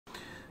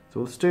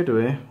So straight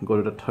away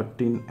go to the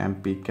 13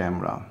 MP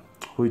camera,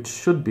 which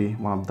should be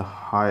one of the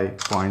high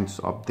points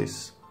of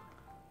this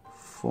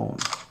phone.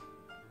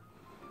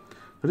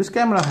 So this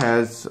camera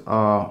has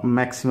a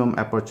maximum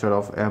aperture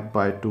of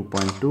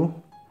f/2.2.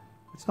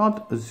 It's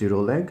not a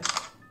zero leg,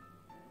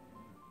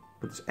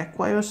 but it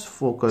acquires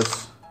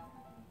focus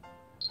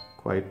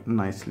quite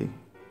nicely.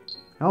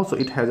 And also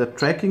it has a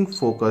tracking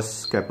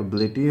focus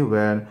capability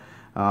where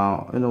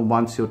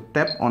once you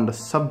tap on the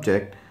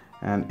subject,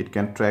 and it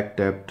can track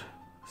that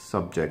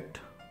subject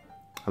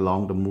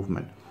along the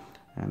movement.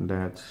 And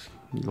that's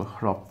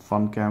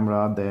front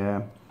camera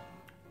there,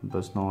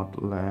 does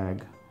not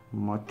lag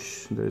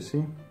much. There you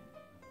see,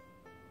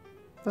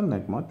 doesn't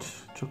lag much,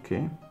 it's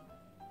okay.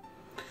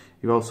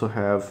 You also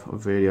have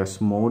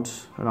various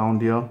modes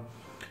around here,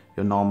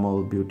 your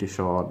normal, beauty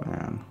shot,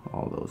 and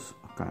all those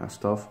kind of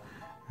stuff.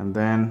 And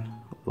then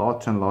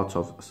lots and lots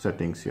of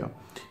settings here.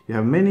 You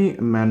have many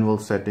manual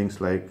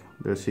settings, like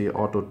you see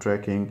auto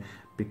tracking,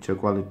 picture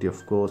quality,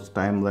 of course,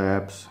 time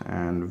lapse,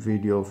 and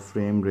video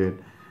frame rate.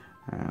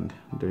 And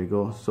there you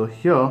go. So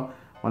here,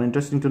 one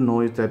interesting to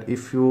know is that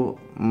if you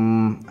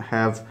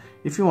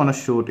if you want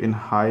to shoot in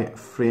high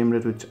frame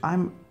rate, which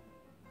I'm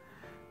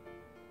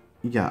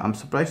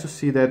surprised to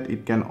see that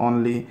it can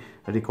only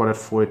record at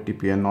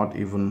 480p and not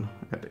even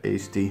at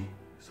HD.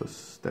 So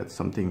that's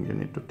something you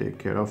need to take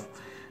care of.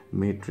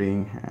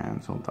 Metering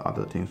and some of the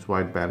other things,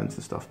 white balance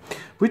and stuff.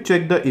 We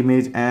check the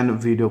image and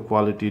video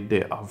quality.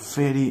 They are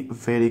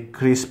very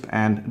crisp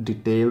and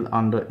detailed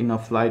under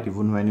enough light.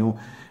 Even when you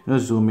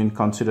zoom in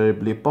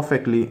considerably,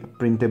 perfectly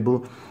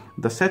printable.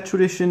 The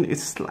saturation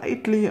is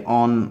slightly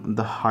on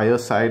the higher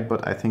side,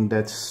 but I think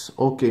that's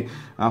okay.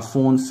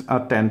 Phones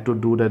tend to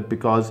do that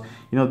because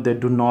they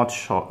do not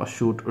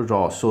shoot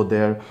raw, so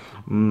they're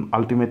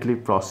ultimately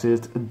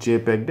processed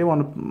JPEG. They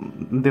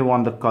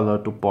want the color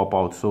to pop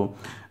out. So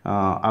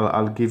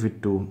I'll give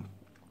it to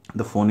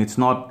the phone. It's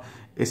not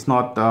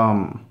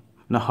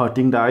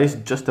hurting the eyes,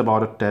 just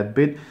about a tad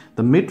bit.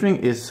 The metering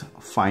is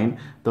fine.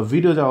 The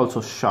videos are also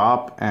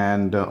sharp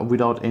and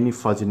without any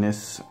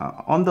fuzziness.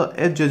 On the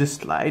edges,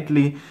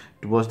 slightly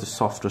towards the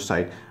softer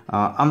side.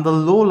 On the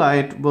low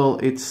light, well,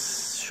 it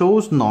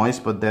shows noise,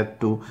 but that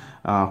too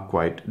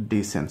quite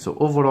decent. So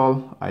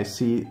overall, I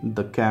see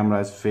the camera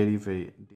is very